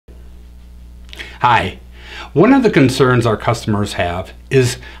Hi. One of the concerns our customers have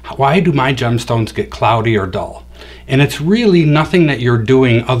is, why do my gemstones get cloudy or dull? And it's really nothing that you're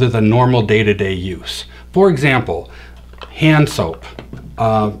doing other than normal day-to-day use. For example, hand soap,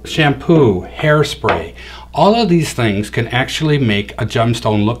 shampoo, hairspray, all of these things can actually make a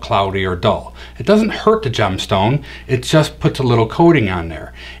gemstone look cloudy or dull. It doesn't hurt the gemstone, it just puts a little coating on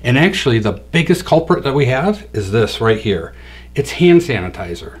there. And actually the biggest culprit that we have is this right here. It's hand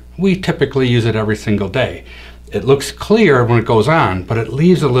sanitizer. We typically use it every single day. It looks clear when it goes on, but it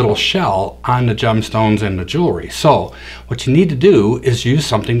leaves a little shell on the gemstones and the jewelry. So what you need to do is use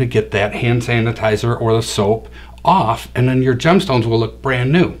something to get that hand sanitizer or the soap off, and then your gemstones will look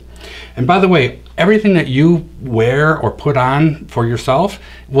brand new. And by the way, everything that you wear or put on for yourself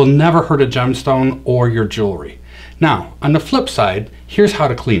will never hurt a gemstone or your jewelry. Now, on the flip side, here's how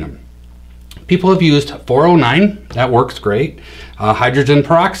to clean them. People have used 409, that works great. Hydrogen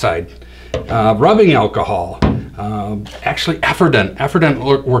peroxide, rubbing alcohol, actually Efferdent.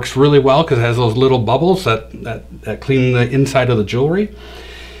 Efferdent works really well because it has those little bubbles that clean the inside of the jewelry.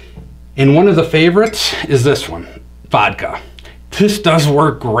 And one of the favorites is this one, vodka. This does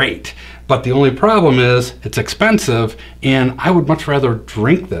work great, but the only problem is it's expensive, and I would much rather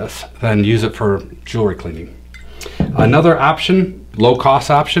drink this than use it for jewelry cleaning. Another option, low-cost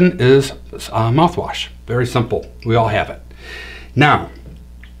option, is mouthwash. Very simple. We all have it. Now,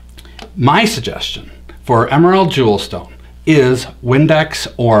 my suggestion for emerald jewel stone is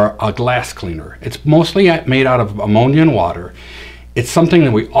Windex or a glass cleaner. It's mostly made out of ammonia and water. It's something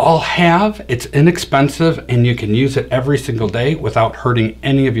that we all have. It's inexpensive, and you can use it every single day without hurting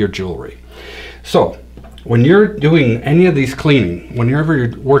any of your jewelry. So when you're doing any of these cleaning, whenever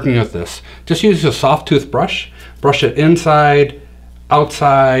you're working with this, just use a soft toothbrush, brush it inside,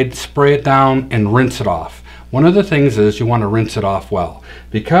 outside, spray it down, and rinse it off. One of the things is you want to rinse it off well,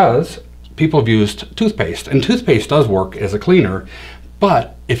 because people have used toothpaste, and toothpaste does work as a cleaner,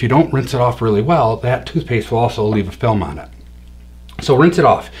 but if you don't rinse it off really well, that toothpaste will also leave a film on it. So rinse it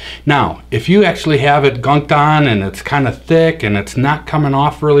off. Now, if you actually have it gunked on and it's kind of thick and it's not coming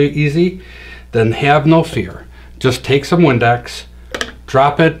off really easy, then have no fear. Just take some Windex,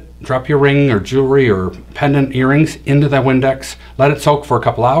 drop your ring or jewelry or pendant earrings into that Windex, let it soak for a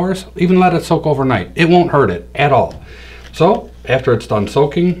couple hours, even let it soak overnight. It won't hurt it at all. So after it's done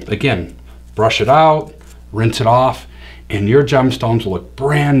soaking, again, brush it out, rinse it off, and your gemstones will look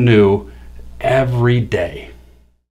brand new every day.